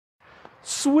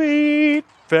Sweet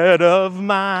Fed of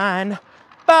mine,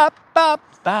 bop, bop,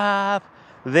 bop.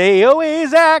 They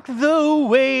always act the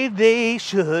way they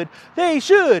should. They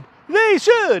should, they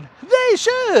should, they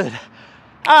should.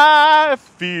 I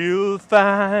feel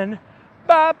fine,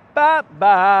 bop, bop,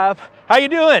 bop. How you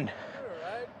doing?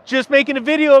 Right. Just making a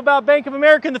video about Bank of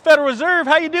America and the Federal Reserve.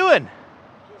 How you doing?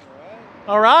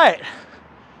 All right.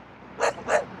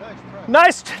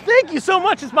 Nice, thank you so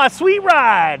much. It's my sweet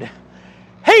ride.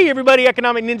 Hey everybody,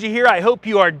 Economic Ninja here. I hope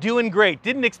you are doing great.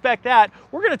 Didn't expect that.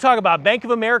 We're gonna talk about Bank of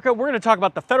America. We're gonna talk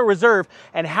about the Federal Reserve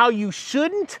and how you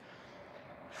shouldn't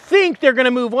think they're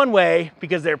gonna move one way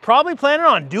because they're probably planning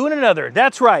on doing another.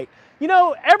 That's right. You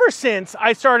know, ever since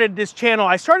I started this channel,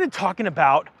 I started talking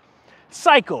about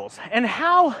cycles and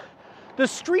how the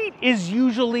street is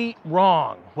usually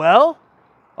wrong. Well,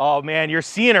 oh man, you're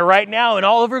seeing it right now in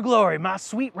all of her glory, my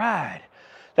sweet ride.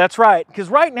 That's right, because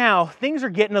right now, things are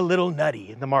getting a little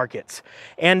nutty in the markets.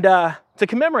 And to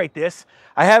commemorate this,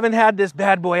 I haven't had this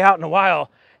bad boy out in a while,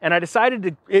 and I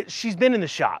decided to, she's been in the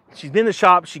shop. She's been in the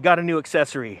shop, she got a new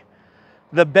accessory,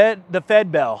 the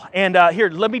Fed bell. And here,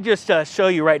 let me just show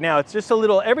you right now. It's just a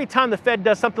little, every time the Fed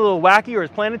does something a little wacky or is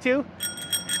planning to,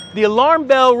 the alarm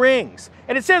bell rings.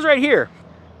 And it says right here,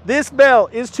 this bell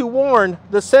is to warn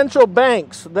the central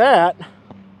banks that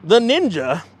the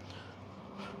ninja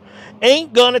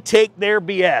ain't gonna take their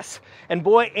BS. And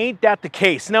boy, ain't that the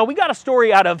case. Now, we got a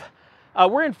story out of,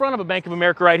 we're in front of a Bank of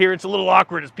America right here. It's a little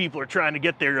awkward as people are trying to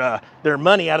get their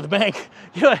money out of the bank.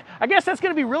 You know, I guess that's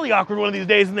gonna be really awkward one of these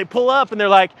days, and they pull up and they're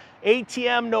like,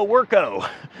 ATM no worko.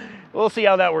 We'll see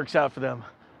how that works out for them.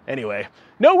 Anyway,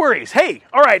 no worries. Hey,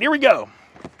 all right, here we go.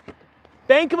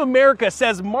 Bank of America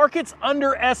says markets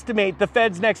underestimate the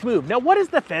Fed's next move. Now, what is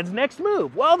the Fed's next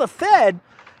move? Well, the Fed,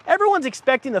 everyone's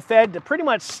expecting the Fed to pretty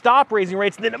much stop raising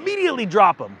rates and then immediately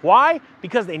drop them. Why?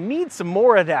 Because they need some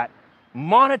more of that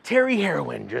monetary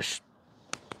heroin. Just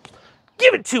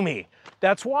give it to me.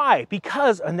 That's why.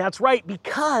 Because, and that's right,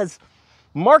 because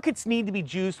markets need to be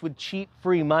juiced with cheap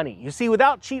free money. You see,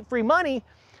 without cheap free money,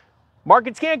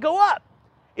 markets can't go up.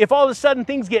 If all of a sudden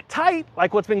things get tight,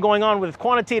 like what's been going on with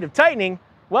quantitative tightening,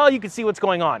 well, you can see what's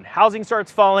going on. Housing starts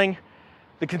falling,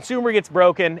 the consumer gets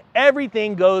broken,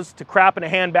 everything goes to crap in a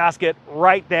handbasket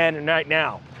right then and right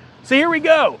now. So here we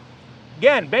go.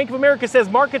 Again, Bank of America says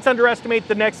markets underestimate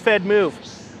the next Fed move.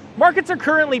 Markets are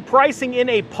currently pricing in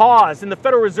a pause in the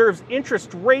Federal Reserve's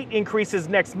interest rate increases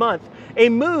next month, a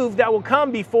move that will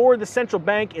come before the central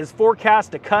bank is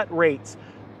forecast to cut rates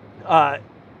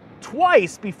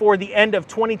twice before the end of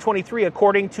 2023,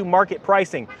 according to market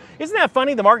pricing. Isn't that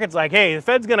funny? The market's like, hey, the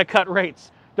Fed's gonna cut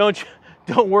rates. Don't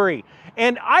worry.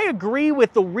 And I agree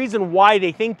with the reason why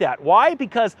they think that. Why?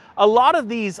 Because a lot of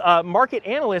these market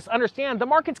analysts understand the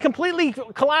market's completely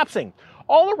collapsing.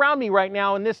 All around me right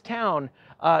now in this town,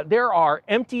 there are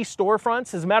empty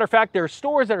storefronts. As a matter of fact, there are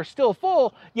stores that are still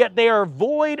full, yet they are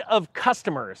void of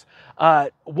customers.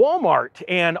 Walmart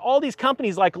and all these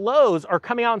companies like Lowe's are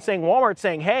coming out and saying, Walmart's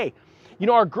saying, hey, you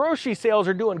know, our grocery sales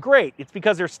are doing great. It's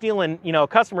because they're stealing, you know,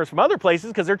 customers from other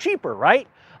places because they're cheaper, right?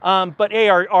 But hey,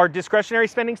 our discretionary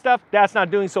spending stuff, that's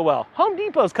not doing so well. Home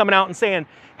Depot's coming out and saying,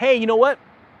 hey, you know what?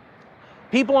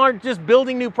 People aren't just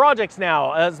building new projects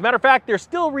now. As a matter of fact, they're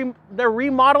still they're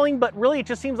remodeling, but really it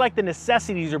just seems like the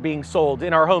necessities are being sold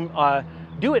in our home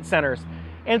do-it centers.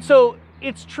 And so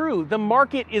it's true, the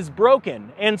market is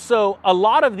broken. And so a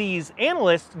lot of these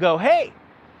analysts go, hey,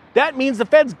 that means the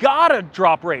Fed's gotta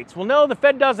drop rates. Well, no, the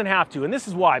Fed doesn't have to. And this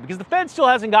is why, because the Fed still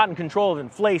hasn't gotten control of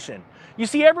inflation. You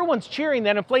see, everyone's cheering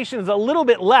that inflation is a little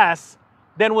bit less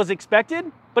than was expected,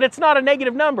 but it's not a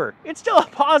negative number. It's still a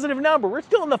positive number. We're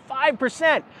still in the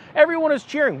 5%. Everyone is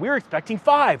cheering. We were expecting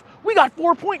 5. We got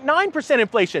 4.9%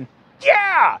 inflation.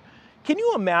 Yeah! Can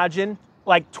you imagine,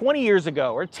 like 20 years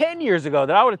ago or 10 years ago,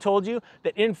 that I would have told you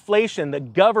that inflation, the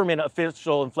government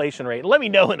official inflation rate, let me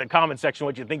know in the comment section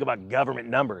what you think about government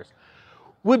numbers,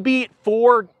 would be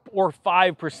 4 or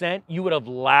 5%, you would have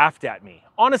laughed at me.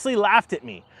 Honestly, laughed at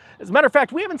me. As a matter of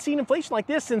fact, we haven't seen inflation like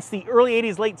this since the early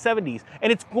 80s, late 70s,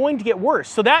 and it's going to get worse.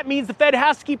 So that means the Fed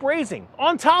has to keep raising.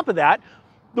 On top of that,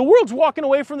 the world's walking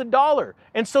away from the dollar.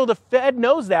 And so the Fed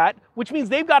knows that, which means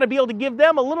they've got to be able to give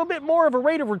them a little bit more of a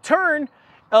rate of return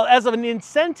as an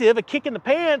incentive, a kick in the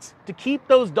pants, to keep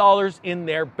those dollars in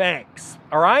their banks,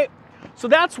 all right? So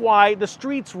that's why the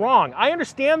street's wrong. I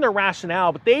understand their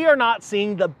rationale, but they are not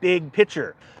seeing the big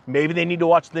picture. Maybe they need to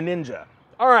watch the ninja.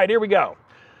 All right, here we go.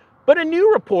 But a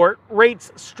new report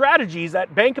rates strategies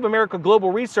at Bank of America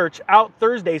Global Research out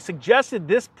Thursday suggested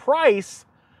this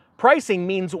pricing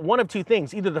means one of two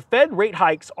things. Either the Fed rate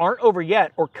hikes aren't over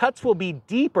yet, or cuts will be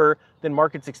deeper than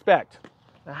markets expect.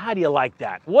 How do you like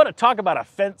that? Talk about a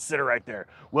fence sitter right there.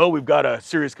 Well, we've got a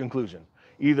serious conclusion.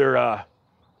 Either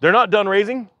they're not done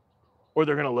raising or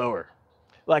they're gonna lower.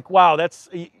 Like, wow,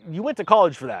 you went to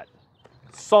college for that.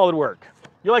 Solid work.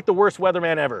 You're like the worst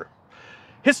weatherman ever.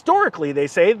 Historically, they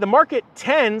say, the market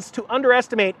tends to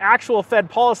underestimate actual Fed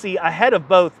policy ahead of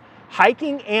both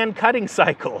hiking and cutting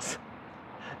cycles.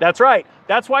 That's right.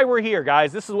 That's why we're here,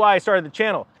 guys. This is why I started the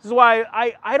channel. This is why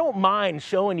I don't mind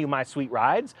showing you my sweet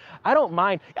rides. I don't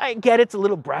mind. I get it's a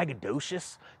little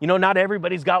braggadocious. You know, not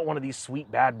everybody's got one of these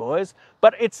sweet bad boys,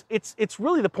 but it's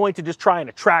really the point to just try and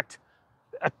attract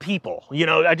people. You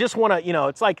know, I just want to, you know,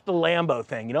 it's like the Lambo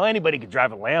thing. You know, anybody could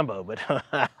drive a Lambo, but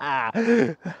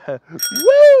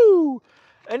woo!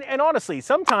 And honestly,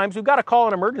 sometimes we've got to call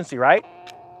an emergency, right?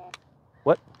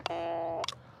 What?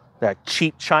 That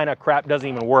cheap China crap doesn't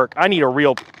even work. I need a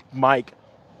real mic.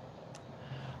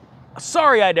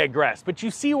 Sorry, I digress, but you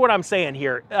see what I'm saying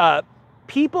here.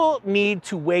 People need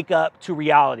to wake up to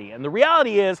reality. And the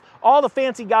reality is all the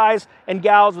fancy guys and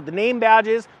gals with the name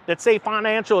badges that say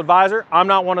financial advisor, I'm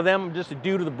not one of them, I'm just a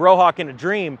dude with a brohawk in a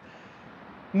dream,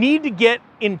 need to get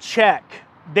in check.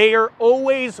 They are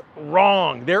always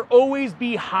wrong. They're always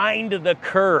behind the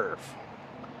curve.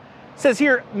 It says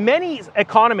here, many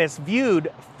economists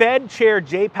viewed Fed Chair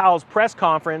Jay Powell's press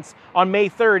conference on May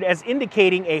 3rd as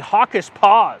indicating a hawkish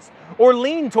pause or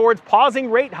leaning towards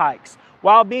pausing rate hikes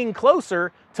while being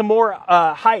closer to more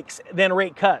hikes than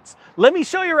rate cuts. Let me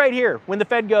show you right here when the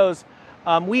Fed goes,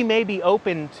 we may be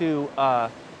open to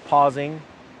pausing.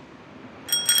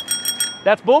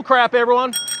 That's bullcrap,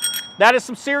 everyone. That is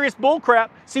some serious bullcrap.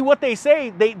 See what they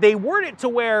say, they word it to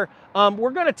where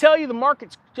we're gonna tell you the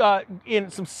market's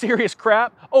in some serious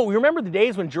crap. Oh, you remember the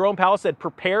days when Jerome Powell said,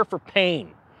 prepare for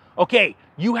pain? Okay,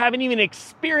 you haven't even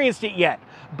experienced it yet,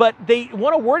 but they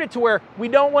want to word it to where we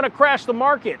don't want to crash the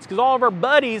markets because all of our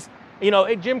buddies, you know,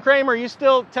 hey, Jim Cramer, are you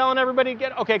still telling everybody to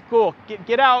get, okay, cool,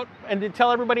 get out and to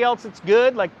tell everybody else it's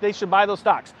good, like they should buy those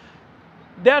stocks.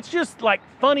 That's just like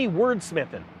funny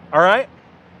wordsmithing, all right?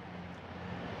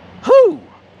 Whew.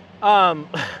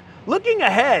 Looking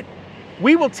ahead,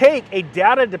 we will take a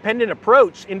data-dependent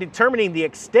approach in determining the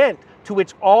extent to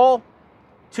which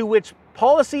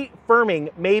policy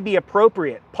firming may be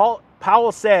appropriate,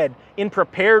 Powell said in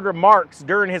prepared remarks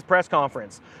during his press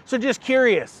conference. So just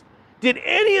curious, did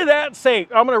any of that say,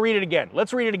 I'm going to read it again.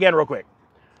 Let's read it again real quick.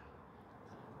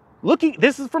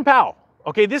 This is from Powell.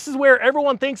 Okay, this is where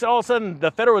everyone thinks that all of a sudden the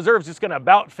Federal Reserve is just going to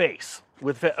about face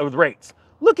with rates.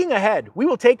 Looking ahead, we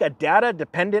will take a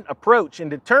data-dependent approach in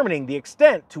determining the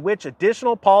extent to which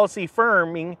additional policy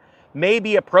firming may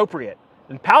be appropriate.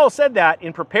 And Powell said that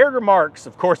in prepared remarks,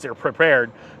 of course they're prepared,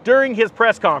 during his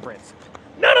press conference.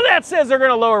 None of that says they're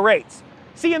going to lower rates.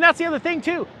 See, and that's the other thing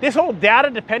too. This whole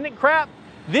data-dependent crap,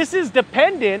 this is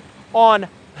dependent on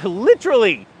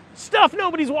literally stuff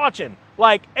nobody's watching.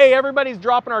 Like, hey, everybody's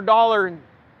dropping our dollar in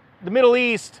the Middle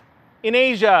East, in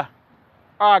Asia.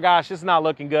 Oh gosh, this is not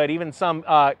looking good. Even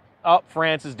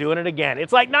France is doing it again.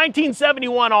 It's like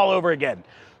 1971 all over again.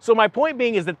 So my point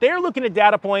being is that they're looking at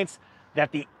data points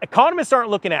that the economists aren't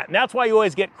looking at, and that's why you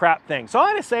always get crap things. So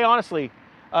I gotta say, honestly,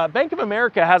 Bank of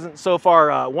America hasn't so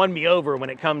far won me over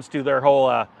when it comes to their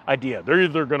whole idea. They're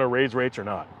either gonna raise rates or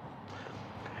not.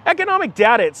 Economic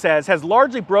data, it says, has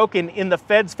largely broken in the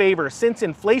Fed's favor since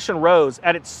inflation rose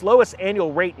at its slowest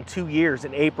annual rate in 2 years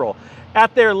in April.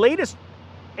 Their latest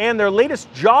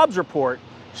jobs report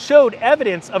showed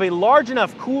evidence of a large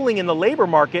enough cooling in the labor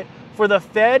market for the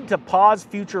Fed to pause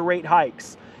future rate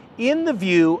hikes, in the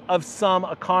view of some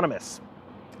economists.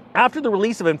 After the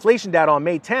release of inflation data on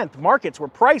May 10th, markets were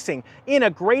pricing in a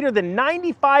greater than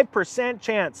 95%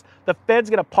 chance the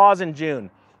Fed's gonna pause in June.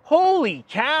 Holy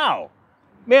cow!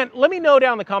 Man, let me know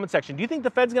down in the comment section. Do you think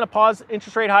the Fed's gonna pause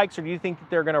interest rate hikes or do you think that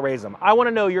they're gonna raise them? I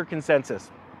wanna know your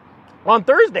consensus. On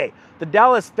Thursday, the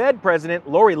Dallas Fed president,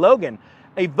 Lori Logan,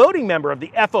 a voting member of the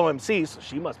FOMC, so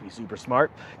she must be super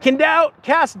smart,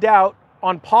 cast doubt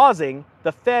on pausing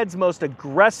the Fed's most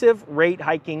aggressive rate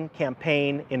hiking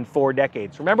campaign in 4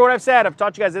 decades. Remember what I've said, I've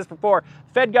taught you guys this before.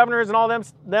 Fed governors and all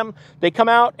them, they come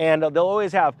out and they'll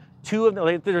always have 2 of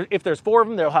them. If there's 4 of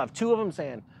them, they'll have 2 of them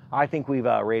saying, I think we've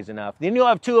raised enough. Then you'll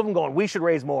have 2 of them going, we should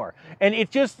raise more. And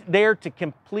it's just there to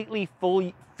completely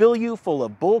fill you full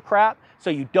of bull crap so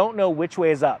you don't know which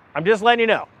way is up. I'm just letting you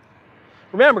know.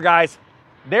 Remember guys,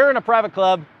 they're in a private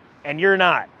club and you're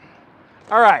not.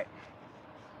 All right.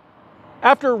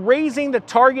 After raising the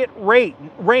target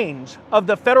range of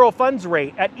the federal funds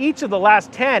rate at each of the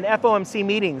last 10 FOMC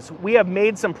meetings, we have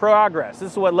made some progress.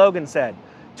 This is what Logan said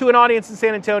to an audience in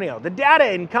San Antonio. The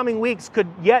data in coming weeks could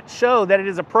yet show that it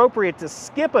is appropriate to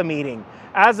skip a meeting.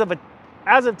 As of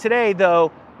today,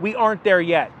 though, we aren't there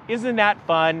yet. Isn't that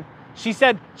fun? She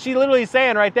said, she literally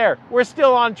saying right there, we're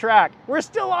still on track. We're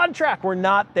still on track. We're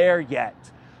not there yet.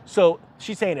 So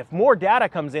she's saying if more data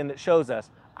comes in that shows us,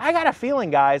 I got a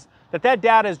feeling, guys, that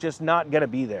data is just not going to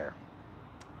be there.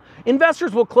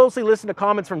 Investors will closely listen to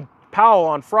comments from Powell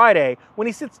on Friday when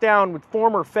he sits down with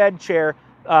former Fed Chair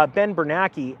Ben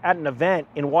Bernanke at an event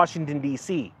in Washington,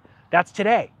 D.C. That's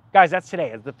today. Guys, that's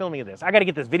today as the filming of this. I got to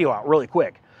get this video out really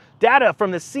quick. Data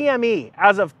from the CME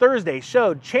as of Thursday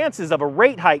showed chances of a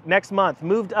rate hike next month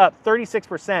moved up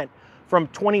 36% from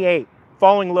 28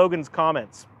 following Logan's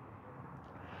comments.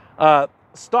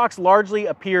 Stocks largely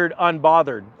appeared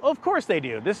unbothered. Of course they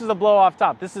do. This is a blow off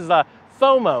top. This is a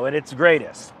FOMO at its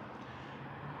greatest.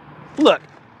 Look,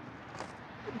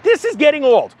 this is getting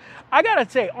old. I gotta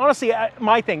say, honestly,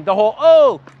 my thing, the whole,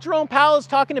 oh, Jerome Powell is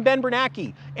talking to Ben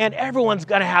Bernanke, and everyone's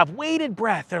gonna have bated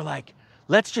breath. They're like,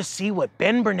 let's just see what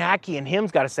Ben Bernanke and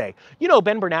him's gotta say. You know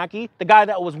Ben Bernanke, the guy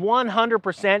that was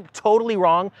 100% totally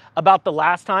wrong about the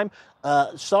last time.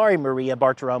 Sorry, Maria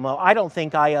Bartiromo, I don't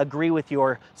think I agree with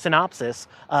your synopsis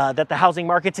that the housing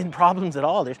market's in problems at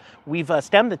all. We've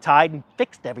stemmed the tide and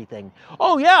fixed everything.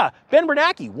 Oh yeah, Ben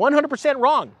Bernanke, 100%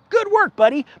 wrong. Good work,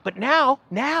 buddy. But now,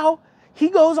 he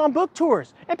goes on book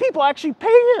tours and people actually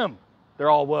pay him. They're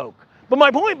all woke. But my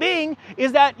point being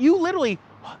is that you literally,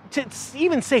 to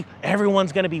even say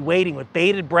everyone's gonna be waiting with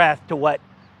bated breath to what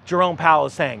Jerome Powell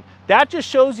is saying, that just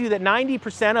shows you that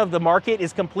 90% of the market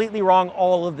is completely wrong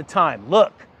all of the time.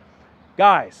 Look,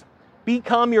 guys,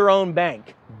 become your own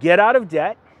bank. Get out of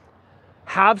debt,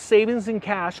 have savings in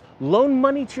cash, loan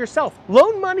money to yourself,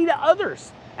 loan money to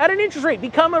others at an interest rate,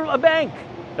 become a bank.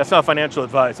 That's not financial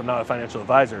advice. I'm not a financial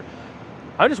advisor.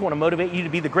 I just want to motivate you to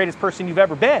be the greatest person you've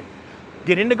ever been.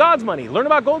 Get into God's money, learn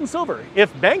about gold and silver.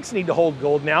 If banks need to hold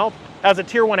gold now as a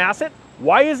tier 1 asset,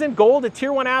 why isn't gold a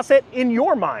tier 1 asset in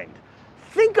your mind?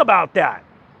 Think about that.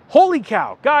 Holy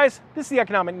cow. Guys, this is the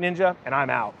Economic Ninja, and I'm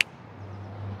out.